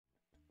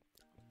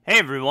Hey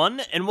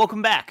everyone, and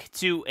welcome back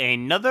to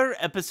another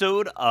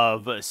episode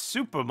of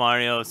Super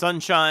Mario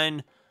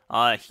Sunshine,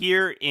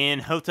 here in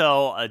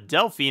Hotel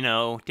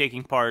Delfino,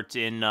 taking part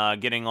in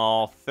getting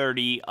all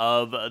 30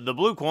 of the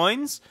blue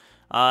coins.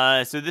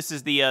 So this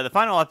is the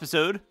final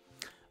episode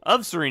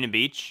of Sirena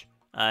Beach,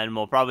 and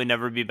we'll probably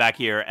never be back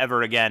here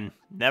ever again.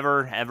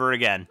 Never, ever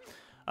again.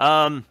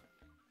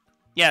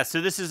 Yeah,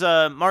 so this is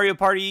Mario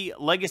Party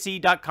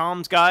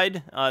Legacy.com's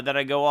guide that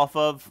I go off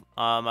of.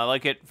 I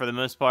like it for the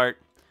most part.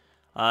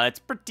 It's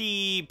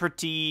pretty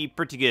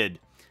good.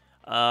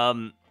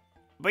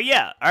 But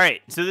yeah,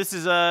 alright, so this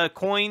is,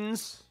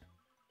 coins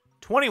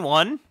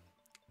 21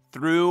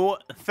 through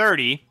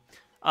 30.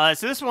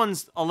 So this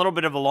one's a little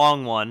bit of a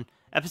long one.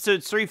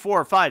 Episodes 3,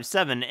 4, 5,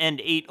 7, and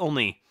 8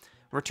 only.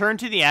 Return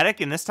to the attic,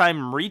 and this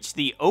time reach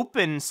the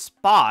open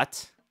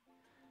spot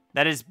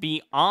that is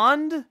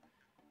beyond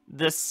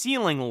the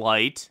ceiling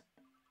light.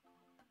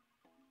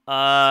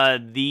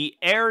 The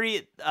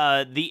area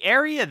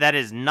that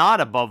is not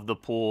above the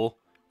pool.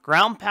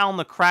 Ground pound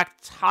the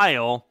cracked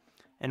tile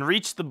and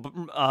reach the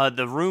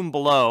room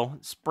below.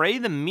 Spray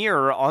the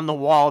mirror on the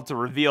wall to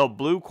reveal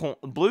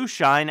blue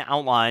shine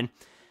outline,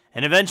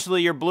 and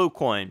eventually your blue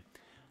coin.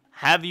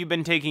 Have you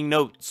been taking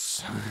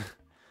notes?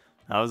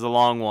 That was a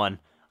long one.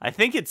 I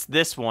think it's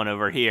this one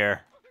over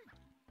here.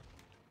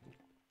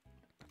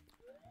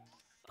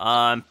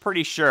 I'm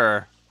pretty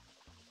sure.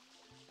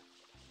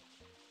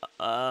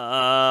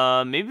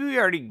 Maybe we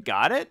already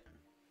got it?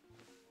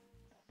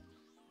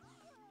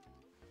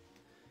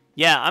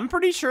 Yeah, I'm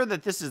pretty sure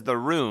that this is the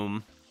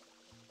room.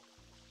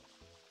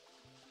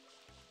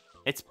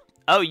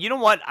 Oh, you know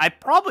what? I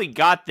probably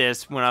got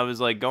this when I was,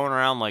 like, going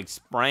around, like,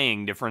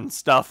 spraying different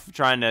stuff,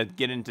 trying to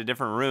get into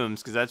different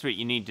rooms, because that's what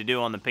you need to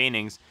do on the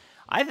paintings.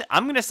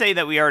 I'm gonna say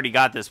that we already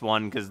got this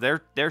one, because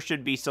there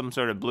should be some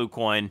sort of blue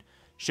coin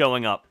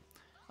showing up.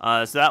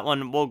 So that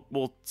one,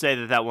 we'll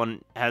say that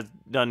one has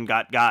done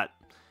got.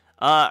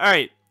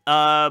 Alright,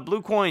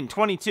 blue coin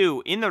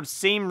 22, in the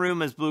same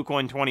room as blue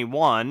coin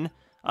 21,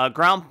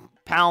 ground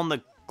pound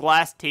the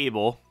glass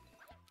table.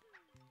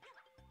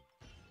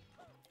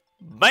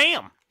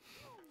 Bam!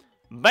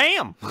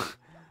 Bam!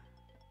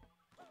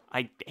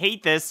 I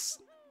hate this.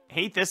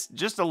 Hate this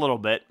just a little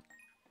bit.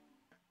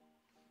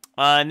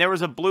 And there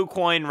was a blue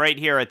coin right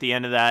here at the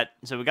end of that.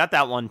 So we got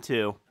that one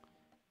too.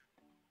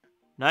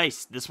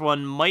 Nice. This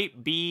one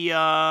might be,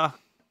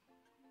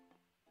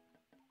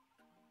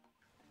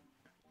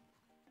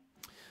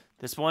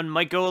 this one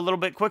might go a little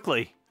bit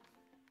quickly.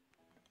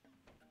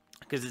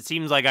 Because it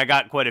seems like I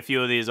got quite a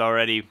few of these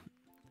already.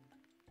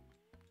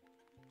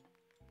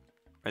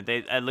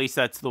 At least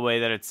that's the way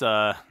that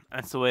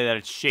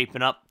it's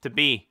shaping up to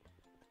be.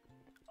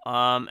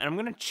 And I'm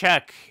gonna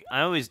check.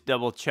 I always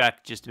double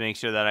check just to make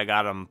sure that I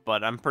got them,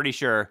 but I'm pretty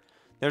sure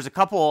there's a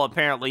couple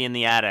apparently in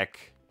the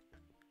attic.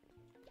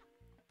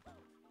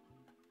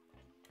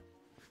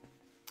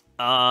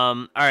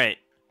 All right.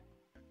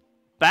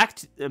 Back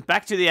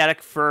to the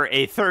attic for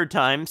a third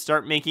time.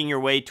 Start making your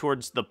way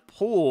towards the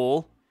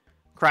pool.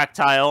 Crack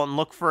tile and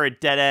look for a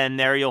dead end.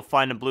 There you'll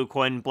find a blue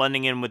coin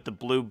blending in with the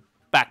blue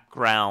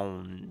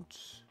background.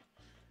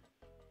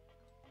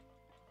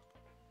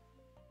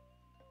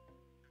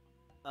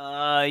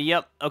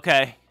 Yep,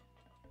 okay.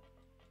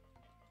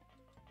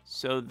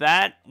 So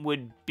that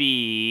would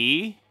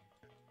be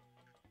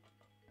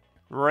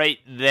right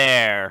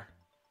there.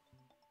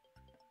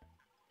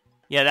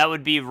 Yeah, that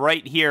would be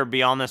right here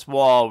beyond this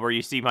wall where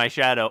you see my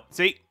shadow.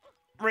 See?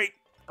 Right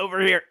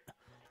over here.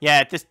 Yeah,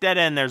 at this dead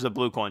end, there's a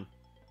blue coin.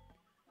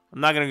 I'm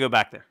not going to go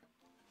back there.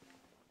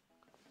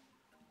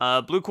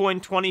 Blue coin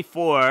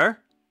 24.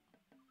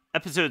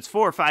 Episodes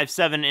 4, 5,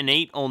 7, and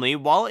 8 only.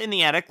 While in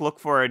the attic, look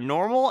for a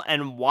normal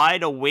and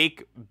wide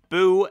awake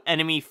boo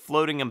enemy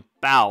floating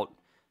about.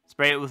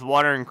 Spray it with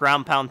water and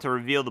ground pound to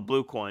reveal the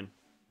blue coin.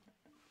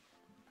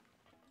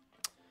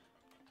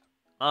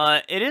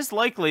 It is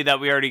likely that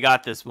we already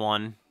got this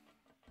one.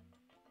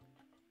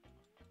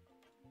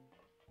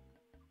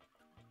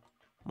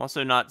 I'm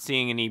also not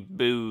seeing any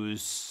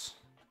boos.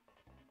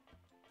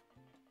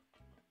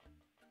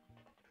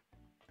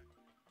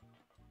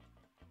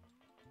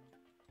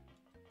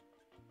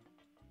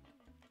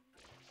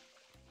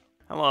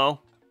 Hello.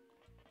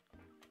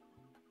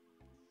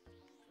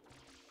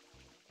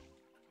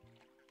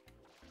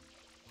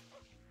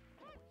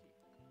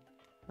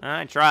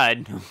 I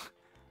tried.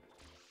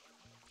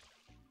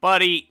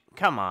 Buddy,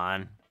 come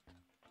on.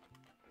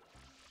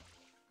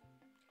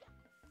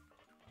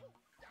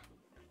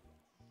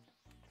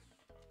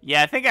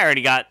 Yeah, I think I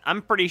already got...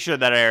 I'm pretty sure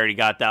that I already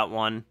got that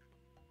one.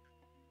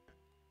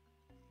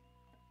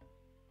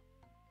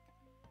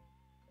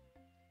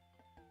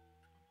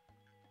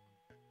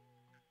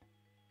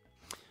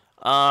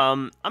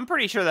 I'm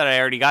pretty sure that I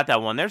already got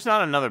that one. There's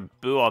not another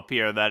boo up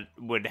here that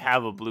would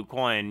have a blue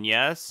coin.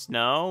 Yes?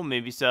 No?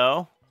 Maybe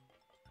so?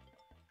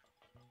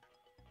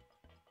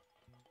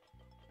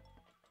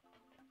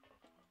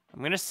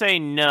 I'm gonna say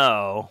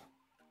no.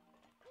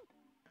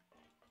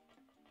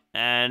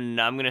 And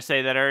I'm gonna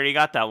say that I already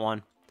got that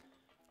one.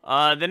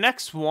 The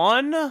next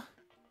one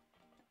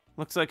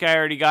Looks like I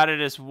already got it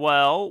as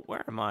well.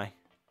 Where am I?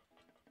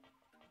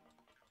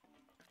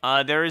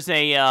 There is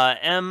a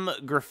M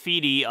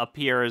graffiti up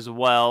here as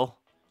well.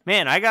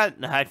 Man,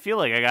 I feel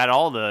like I got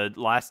all the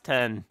last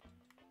 10.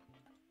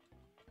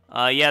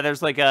 Yeah,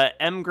 there's like a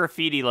M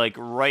graffiti like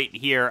right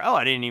here. Oh,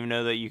 I didn't even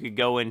know that you could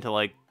go into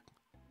like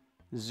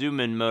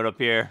zoom in mode up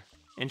here.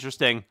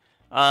 Interesting.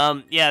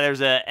 Yeah, there's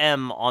a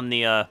M on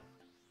the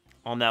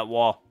on that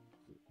wall.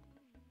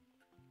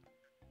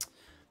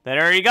 That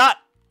I already got.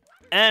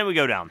 And we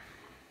go down.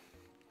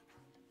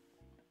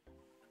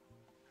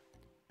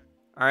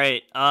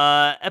 Alright,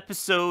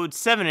 episode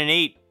 7 and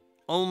 8.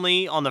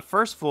 Only on the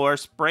first floor,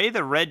 spray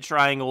the red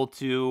triangle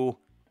to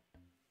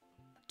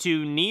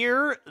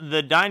near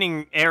the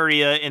dining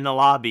area in the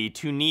lobby.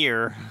 To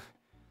near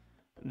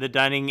the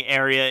dining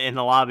area in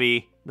the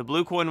lobby. The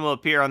blue coin will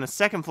appear on the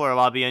second floor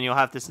lobby, and you'll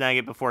have to snag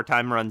it before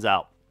time runs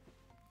out.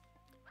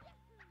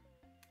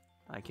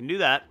 I can do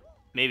that.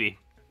 Maybe.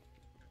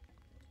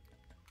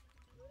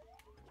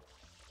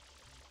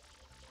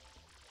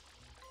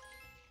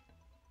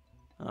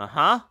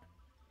 Uh-huh.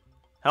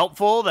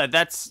 Helpful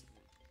that's...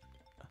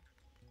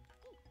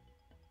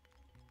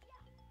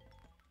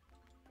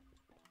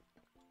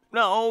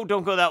 No,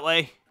 don't go that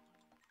way.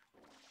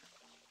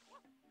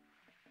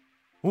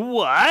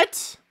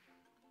 What?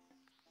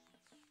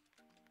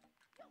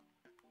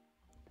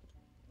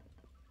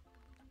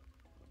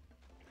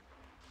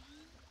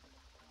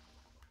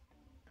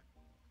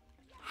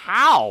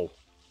 How?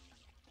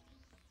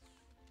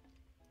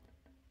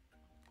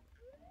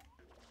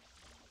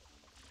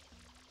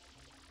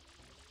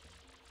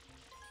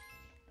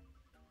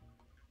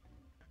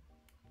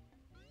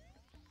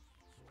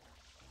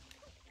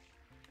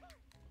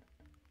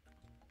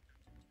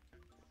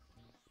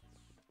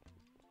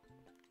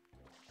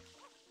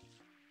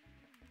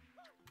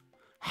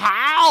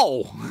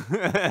 How?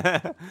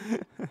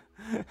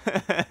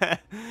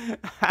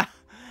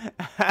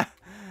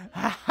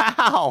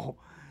 How?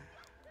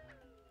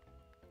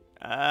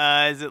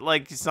 Is it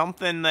like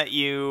something that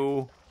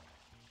you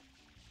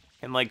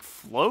can like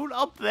float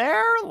up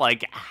there?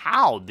 Like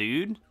how,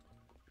 dude?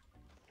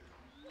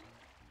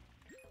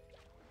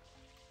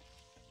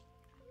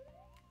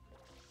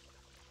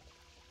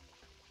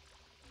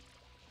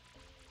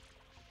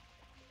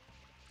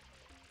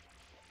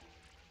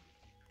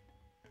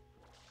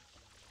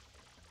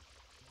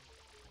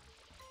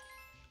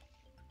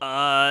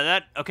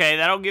 Okay,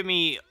 that'll give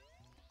me...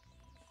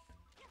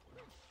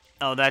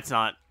 Oh, that's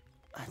not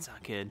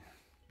good.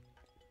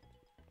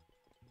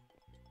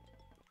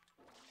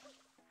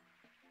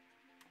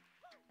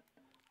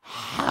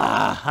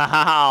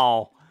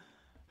 How?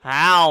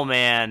 How,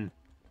 man?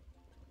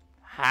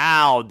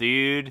 How,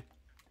 dude?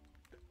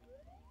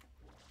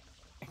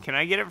 Can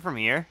I get it from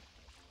here?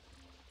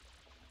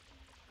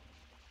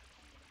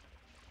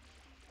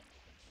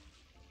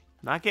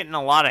 Not getting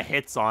a lot of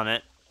hits on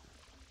it.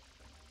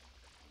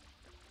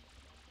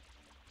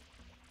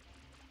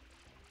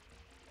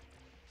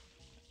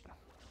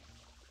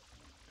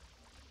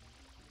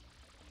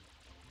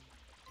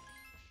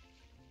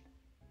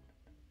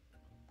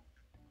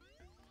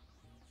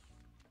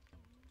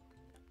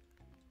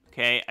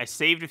 Okay, I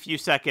saved a few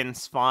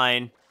seconds,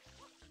 fine.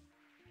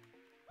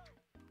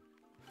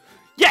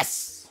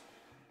 Yes!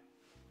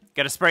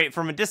 Gotta spray it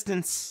from a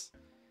distance.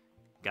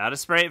 Gotta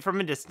spray it from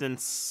a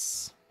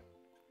distance.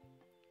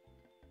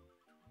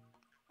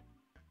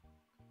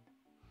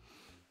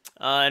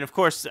 And of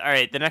course,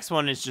 alright, the next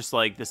one is just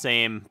like the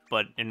same,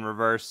 but in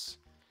reverse.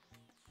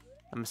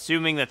 I'm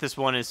assuming that this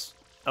one is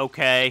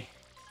okay.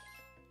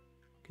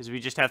 Because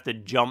we just have to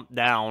jump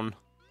down.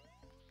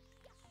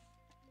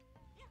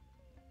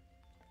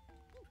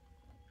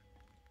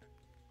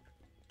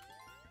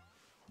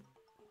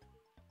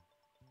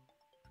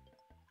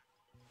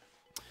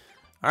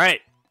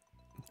 Alright.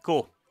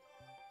 Cool.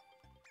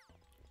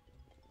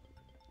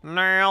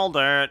 Nailed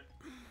it.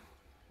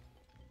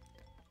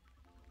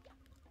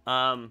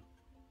 Alright.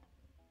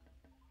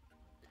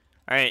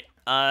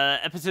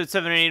 Episode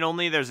 7 and 8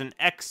 only. There's an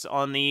X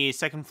on the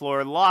second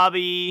floor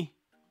lobby.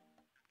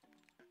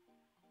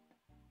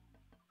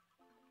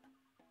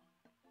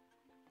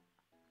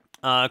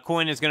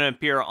 Coin is going to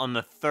appear on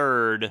the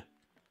third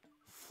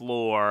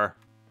floor.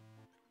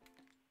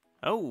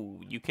 Oh,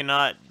 you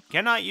cannot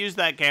use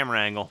that camera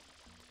angle.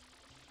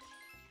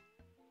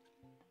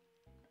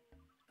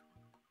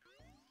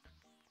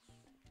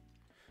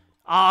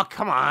 Oh,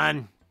 come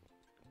on.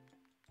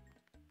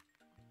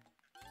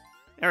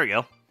 There we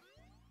go.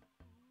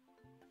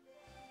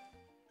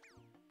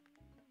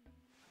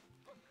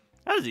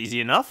 That was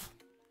easy enough.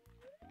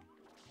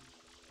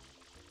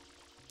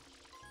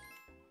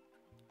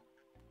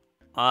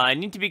 I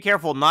need to be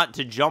careful not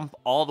to jump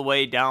all the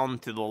way down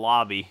to the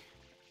lobby.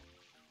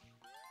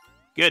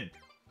 Good.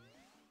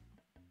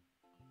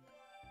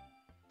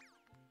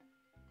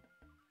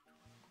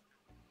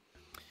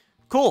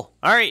 Cool.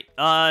 All right.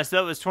 So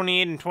that was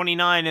 28 and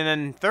 29, and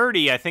then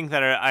 30. I think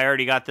that I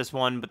already got this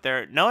one, but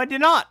there... No, I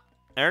did not.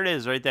 There it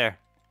is, right there.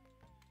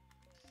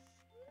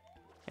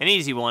 An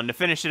easy one to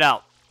finish it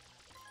out.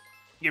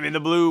 Give me the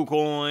blue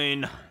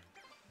coin.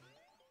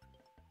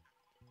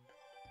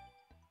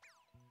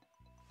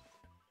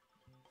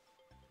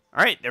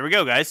 All right, there we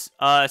go, guys.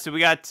 So we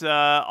got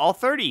all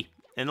 30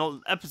 in the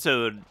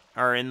episode,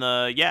 or in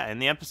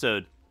the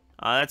episode.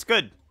 That's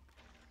good.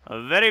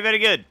 Very, very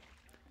good.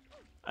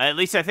 At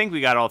least I think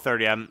we got all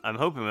 30. I'm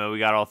hoping that we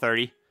got all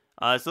 30.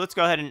 So let's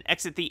go ahead and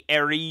exit the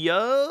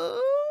area.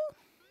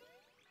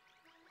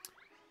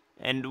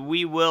 And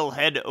we will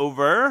head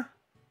over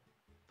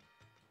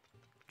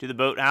to the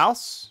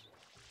boathouse.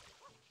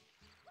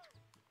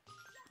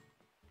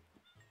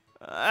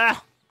 I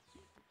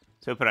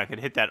was hoping I could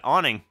hit that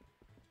awning.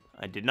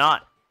 I did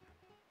not.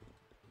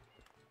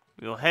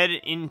 We'll head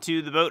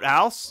into the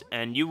boathouse,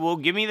 and you will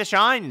give me the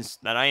shines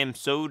that I am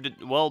so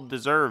well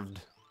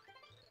deserved.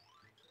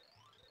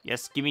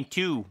 Yes, give me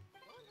 2.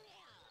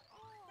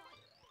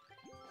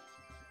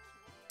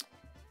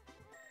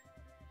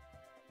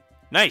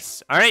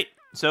 Nice. All right.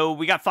 So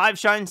we got 5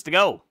 shines to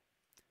go.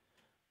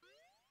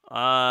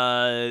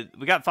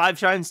 We got 5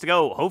 shines to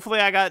go.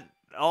 Hopefully I got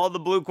all the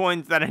blue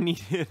coins that I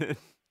needed.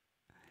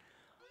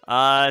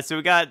 So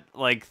we got,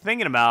 like,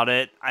 thinking about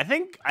it, I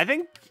think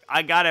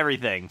I got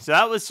everything. So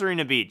that was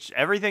Sirena Beach.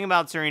 Everything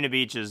about Sirena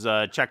Beach is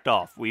checked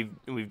off.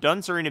 We've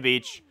done Sirena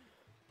Beach.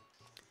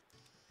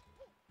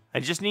 I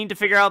just need to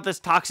figure out this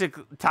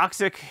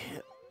toxic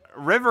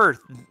river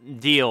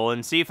deal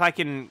and see if I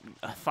can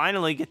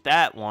finally get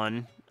that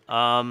one.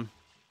 I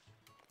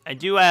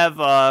do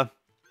have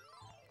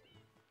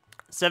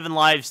 7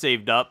 lives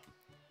saved up.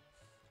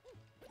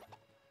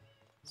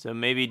 So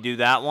maybe do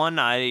that one.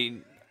 I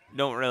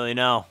don't really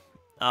know.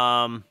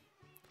 Man,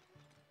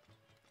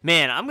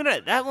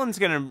 that one's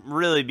gonna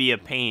really be a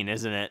pain,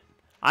 isn't it?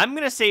 I'm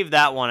gonna save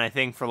that one, I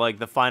think, for, like,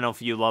 the final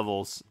few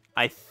levels.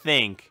 I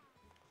think.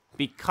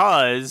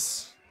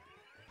 Because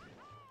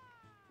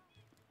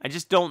I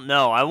just don't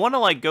know. I want to,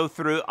 like, go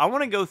through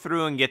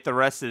and get the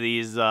rest of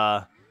these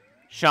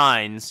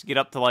shines. Get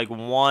up to, like,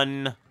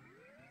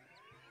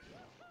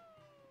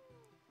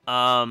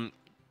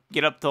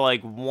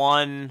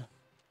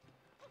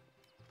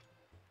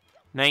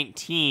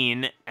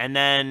 119, and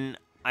then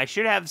I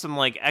should have some,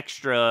 like,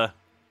 extra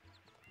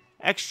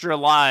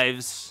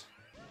lives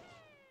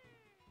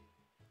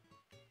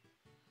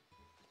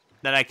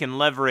that I can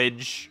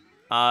leverage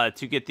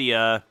to get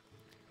the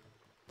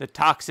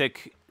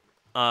toxic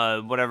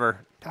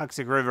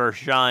toxic river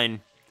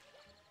shine.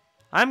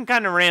 I'm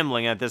kind of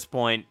rambling at this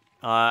point.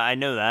 I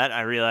know that.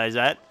 I realize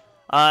that.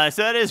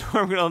 So that is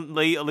where we're going to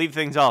leave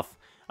things off.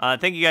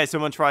 Thank you guys so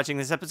much for watching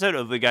this episode.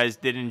 Hopefully you guys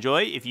did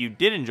enjoy. If you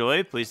did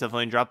enjoy, please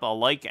definitely drop a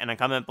like and a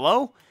comment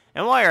below.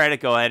 And while you're at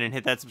it, go ahead and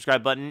hit that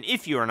subscribe button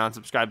if you are not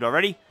subscribed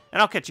already.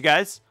 And I'll catch you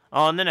guys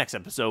on the next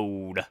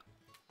episode.